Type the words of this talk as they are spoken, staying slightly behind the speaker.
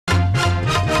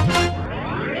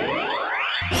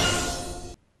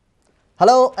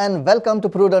Hello and welcome to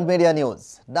Prudent Media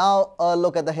News. Now a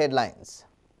look at the headlines.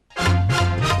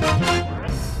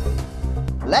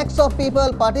 Lakhs of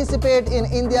people participate in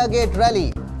India Gate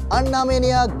rally. Anna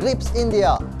mania grips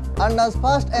India. Anna's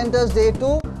first enters day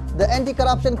 2. The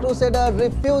anti-corruption crusader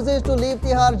refuses to leave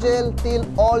Tihar jail till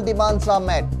all demands are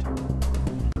met.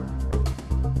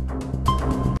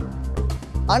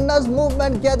 Anna's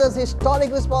movement gathers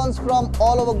historic response from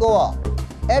all over Goa.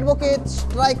 Advocates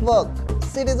strike work.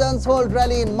 Citizens hold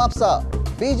rally in Mapsa.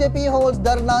 BJP holds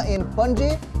Dharna in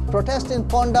Panji. Protest in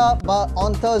Ponda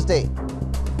on Thursday.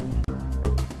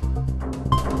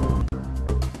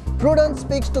 Prudent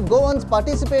speaks to Goans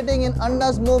participating in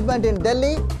Anna's movement in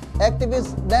Delhi.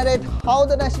 Activists narrate how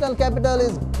the national capital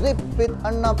is gripped with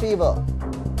Anna fever.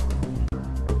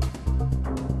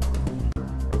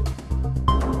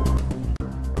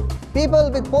 People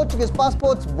with Portuguese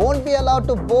passports won't be allowed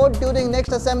to vote during next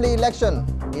assembly election.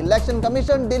 Election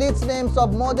Commission deletes names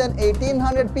of more than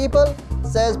 1800 people,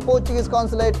 says Portuguese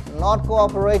consulate not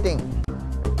cooperating.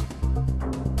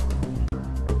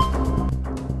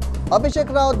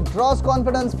 Abhishek Rao draws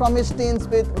confidence from his stints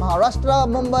with Maharashtra,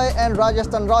 Mumbai and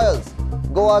Rajasthan Royals.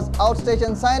 Goa's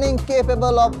outstation signing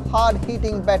capable of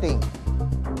hard-hitting batting.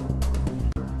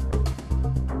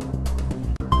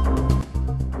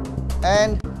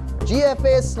 And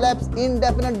GFA slaps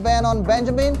indefinite ban on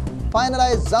Benjamin.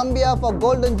 Finalize Zambia for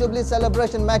Golden Jubilee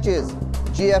celebration matches.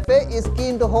 GFA is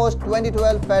keen to host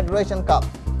 2012 Federation Cup.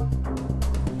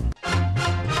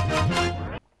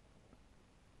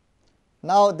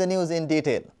 Now the news in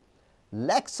detail.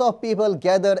 Lakhs of people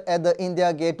gathered at the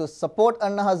India Gate to support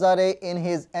Anna Hazare in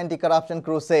his anti-corruption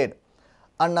crusade.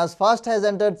 Anna's fast has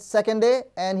entered second day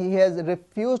and he has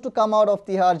refused to come out of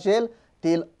Tihar jail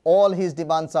till all his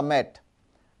demands are met.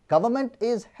 Government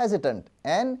is hesitant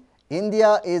and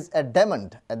India is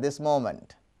adamant at this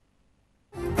moment.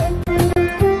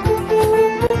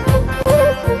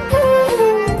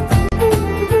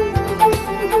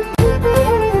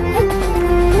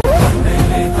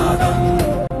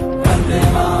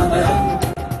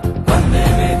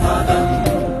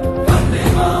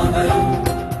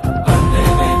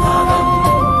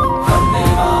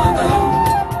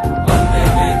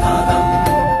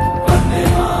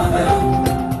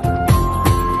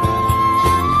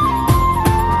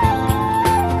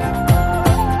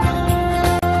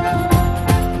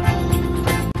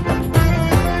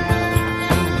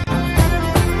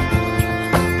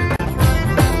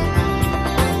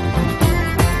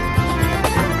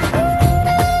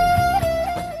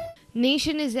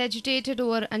 Nation is agitated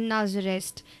over Anna's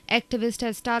arrest. Activists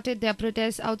have started their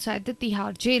protests outside the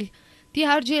Tihar jail.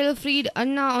 Tihar jail freed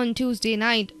Anna on Tuesday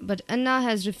night, but Anna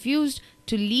has refused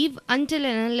to leave until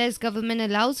and unless government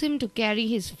allows him to carry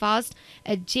his fast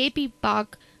at JP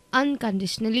Park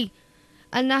unconditionally.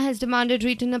 Anna has demanded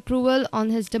written approval on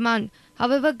his demand.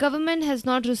 However, government has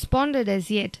not responded as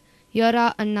yet. Here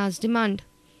are Anna's demand.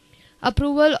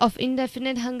 Approval of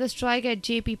indefinite hunger strike at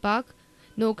JP Park.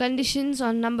 No conditions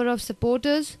on number of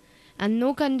supporters and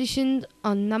no conditions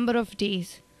on number of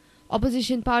days.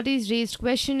 Opposition parties raised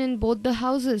question in both the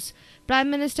houses. Prime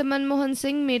Minister Manmohan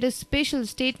Singh made a special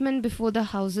statement before the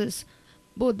houses.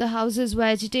 Both the houses were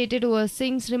agitated over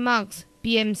Singh's remarks.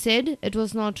 PM said it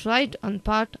was not right on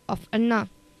part of Anna.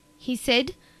 He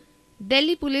said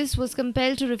Delhi police was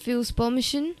compelled to refuse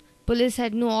permission. Police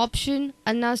had no option.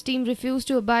 Anna's team refused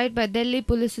to abide by Delhi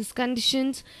police's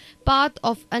conditions. Path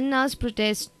of Anna's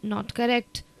protest not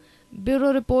correct.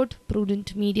 Bureau Report,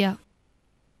 Prudent Media.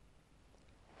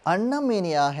 Anna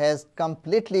mania has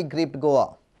completely gripped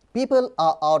Goa. People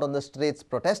are out on the streets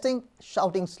protesting,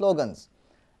 shouting slogans.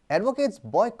 Advocates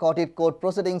boycotted court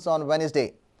proceedings on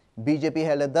Wednesday. BJP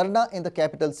held a dharna in the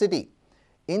capital city.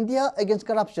 India Against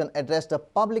Corruption addressed a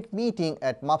public meeting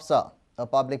at Mapsa. A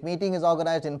public meeting is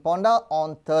organized in Ponda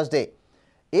on Thursday.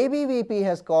 ABVP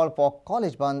has called for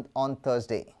college bandh on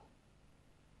Thursday.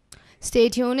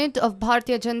 State unit of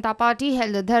Bharatiya Janata Party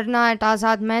held a dharna at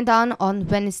Azad Maidan on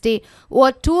Wednesday.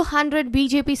 Over 200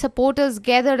 BJP supporters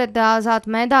gathered at the Azad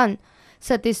Maidan.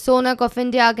 Satish Sonak of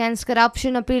India Against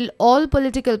Corruption appealed all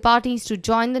political parties to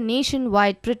join the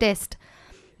nationwide protest.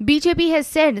 BJP has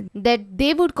said that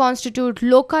they would constitute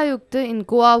Lokayukta in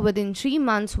Goa within 3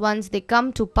 months once they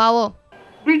come to power.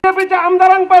 बीजेपीच्या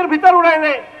आमदारांपैर भितर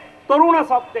उडायले तरुण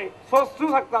आसात ते सोंसू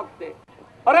शकतात ते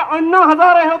अरे अण्णा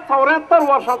हजारे हे 74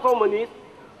 वर्षाचो मनीस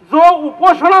जो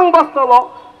उपोषणांक बसतलो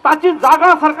ताची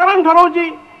जागा सरकारान ठरवची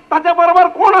ताच्या बरोबर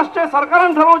कोण असचे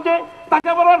सरकारान ठरवचे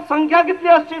ताच्या बरोबर संख्या कितली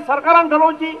असची सरकारान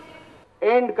ठरवची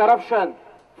and corruption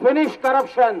finish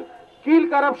corruption kill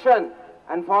corruption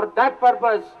and for that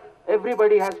purpose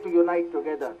everybody has to unite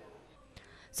together.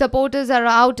 Supporters are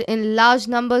out in large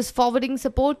numbers forwarding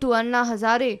support to Anna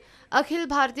Hazare. Akhil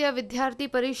Bharatiya Vidyarthi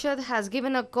Parishad has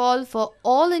given a call for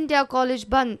all India college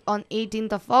band on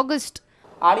 18th of August.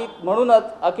 आणि म्हणूनच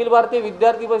अखिल भारतीय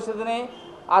विद्यार्थी परिषदेने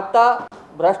आता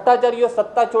भ्रष्टाचारी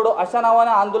सत्ता छोडो अशा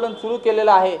नावाने आंदोलन सुरू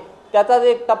केलेलं आहे. त्याचाच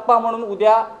एक टप्पा म्हणून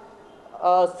उद्या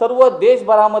सर्व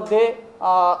देशभरामध्ये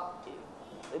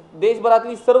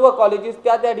देशभरातली सर्व कॉलेजेस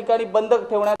त्या ठिकाणी बंद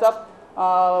ठेवण्याचा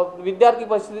विद्यार्थी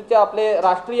परिषदेचे आपले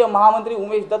राष्ट्रीय महामंत्री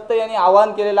उमेश दत्त यांनी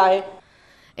आवाहन केलेलं आहे.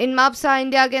 In Mapsa,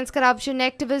 India Against Corruption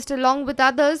activists along with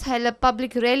others held a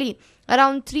public rally.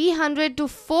 Around 300 to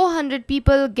 400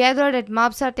 people gathered at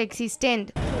Mapsa taxi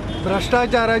stand.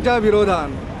 भ्रष्टाचाराच्या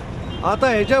विरोधात आता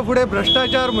ह्याच्या पुढे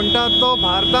भ्रष्टाचार म्हणतात तो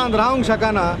भारतात रावंक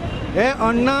शकना हे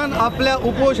अण्णान आपल्या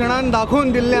उपोषणान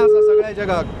दाखवून दिल्ले आसा सगळ्या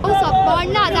जगाक.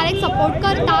 अण्णा हजारेक सपोर्ट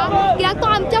करता कित्याक तो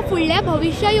आमच्या फुडले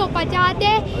भविष्य येवपाचें आहा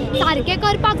तें सारकें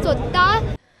करपाक सोदता.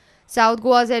 South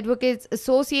Goa's Advocates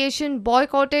Association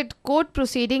boycotted court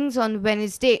proceedings on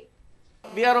Wednesday.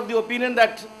 We are of the opinion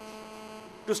that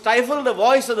to stifle the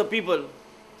voice of the people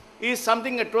is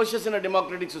something atrocious in a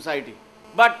democratic society.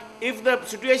 But if the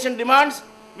situation demands,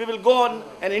 we will go on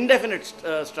an indefinite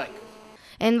strike.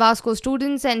 In Vasco,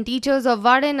 students and teachers of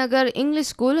Vadanagar English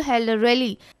School held a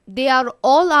rally. They are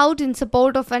all out in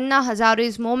support of Anna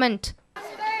Hazare's movement.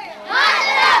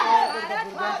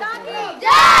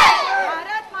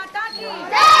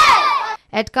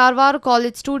 At Karwar,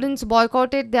 college students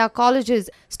boycotted their colleges.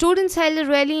 Students held a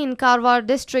rally in Karwar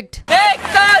district.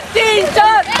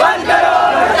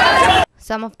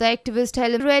 Some of the activists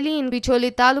held a rally in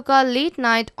Bicholi Taluka late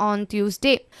night on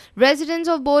Tuesday. Residents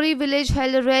of Bori village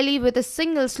held a rally with a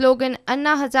single slogan,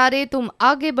 Anna Hazare tum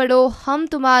aage badho, hum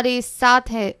tumhare saath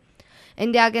hai.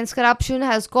 India Against Corruption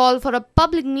has called for a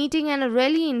public meeting and a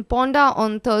rally in Ponda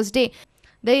on Thursday.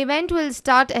 The event will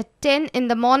start at 10 in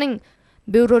the morning.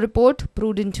 Bureau Report,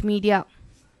 Prudent Media.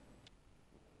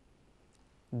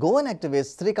 Goan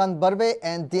activists Srikant Barve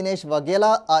and Dinesh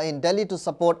Waghela are in Delhi to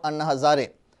support Anna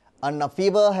Hazare. Anna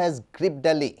fever has gripped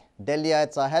Delhi.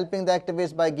 Delhiites are helping the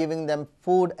activists by giving them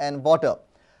food and water.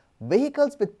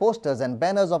 Vehicles with posters and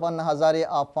banners of Anna Hazare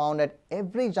are found at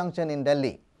every junction in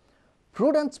Delhi.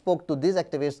 Prudent spoke to these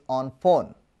activists on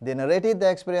phone. They narrated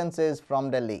their experiences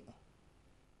from Delhi.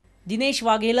 Dinesh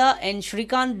Waghela and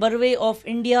Shrikant Barve of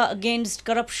India Against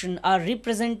Corruption are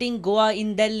representing Goa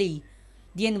in Delhi.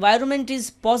 The environment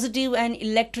is positive and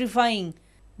electrifying.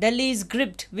 Delhi is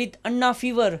gripped with Anna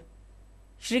fever.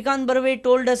 Shrikant Barve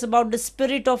told us about the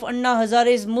spirit of Anna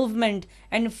Hazare's movement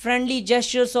and friendly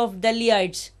gestures of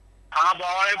Delhiites.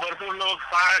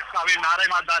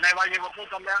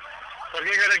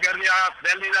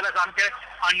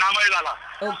 Okay.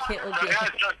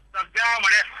 सध्या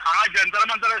म्हणजे हा जंतर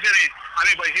मंतर असे नाही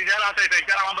आम्ही पैशाच्या राहतोय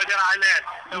त्यांच्या रामाबद्दल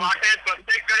आले वाटेत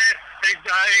प्रत्येककडे एक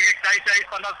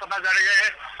 40-50 झाडे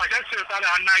अशाच फिरतात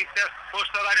अण्णा इथे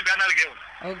पोस्टर आणि बॅनर घेऊन.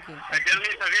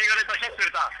 दिल्ली सगळीकडे तसेच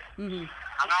फिरतात.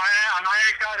 हांगा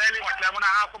एक रॅली म्हटल्या म्हणून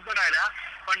हांगा खूब राहिल्या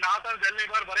पण ना तर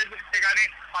दिल्लीभर बरेच ठिकाणी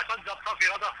असंच जप्त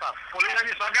फिरत असतात.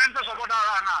 पोलिसांनी सगळ्यांचा सपोर्ट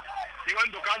आला हांगा इव्हन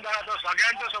दुकानदाराचा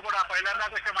सगळ्यांचा सपोर्ट आहे. पहिल्यांदा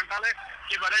तसे म्हणताले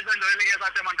की बरेच जण रॅली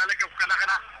घेतात ते म्हणताले की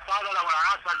कना पाव झाला म्हणून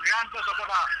हांगा सगळ्यांचा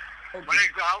सपोर्ट आहे. म्हणजे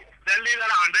दिल्ली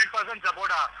जरा 100%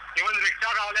 सपोर्ट आहे. इव्हन रिक्षा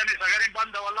गावल्याने सगळ्यांनी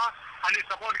बंद दवरला आणि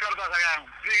सपोर्ट करता सगळ्यांक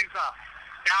फ्रीचा.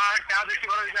 त्या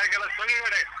दृष्टीवर विचार केला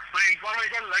सगळीकडे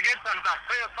इन्फॉर्मेशन लगेच सांगतात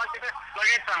खंय वचपाक ते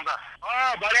लगेच सांगतात.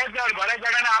 बरेच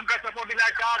जणांनी आमकां सपोर्ट दिला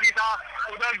चहा दिता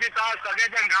उदक दिता सगळे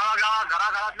जण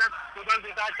घराघरातल्यान उदक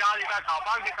दिता चहा दिता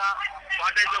खावपाक दिता.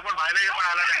 वाटेचे पण भायले पण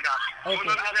आला तांकां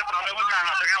उदकाचे प्रॉब्लेमच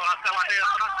ना सगळ्या वाजता वाटे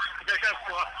आसतना जशे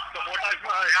सपोर्टाक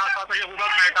हे आसा तशें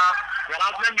उदक मेळटा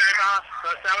घरांतल्यान मेळटा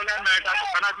रस्त्या वयल्यान मेळटा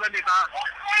दुकानांतल्यान दिता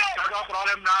ताजो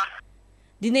प्रॉब्लेम ना.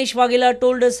 Dinesh Waghela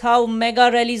told us how mega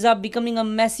rallies are becoming a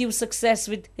massive success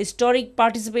with historic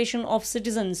participation of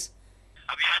citizens.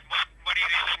 अभी आज बहुत बड़ी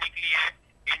रैली निकली है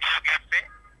इंडिया गेट पे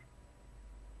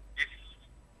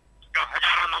जो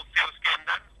हजारों लोग थे उसके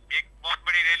अंदर एक बहुत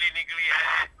बड़ी रैली निकली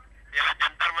है यहाँ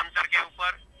जंतर मंतर के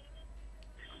ऊपर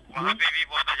वहाँ पे भी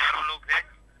बहुत हजारों लोग थे.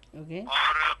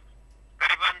 और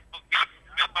करीबन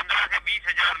 15 से 20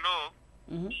 हजार लोग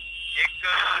एक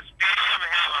स्टेडियम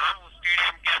है वहाँ उस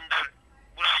स्टेडियम के अंदर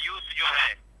पूरा यूथ जो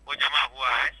है वो जमा हुआ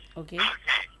है.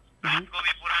 रात को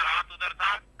भी पूरा रात उधर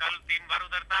था कल दिन भर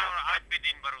उधर था और आज भी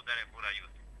दिन भर उधर है पूरा youth.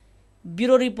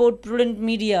 Bureau Report, Prudent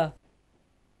Media.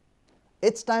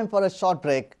 It's time for a short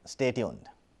break. Stay tuned.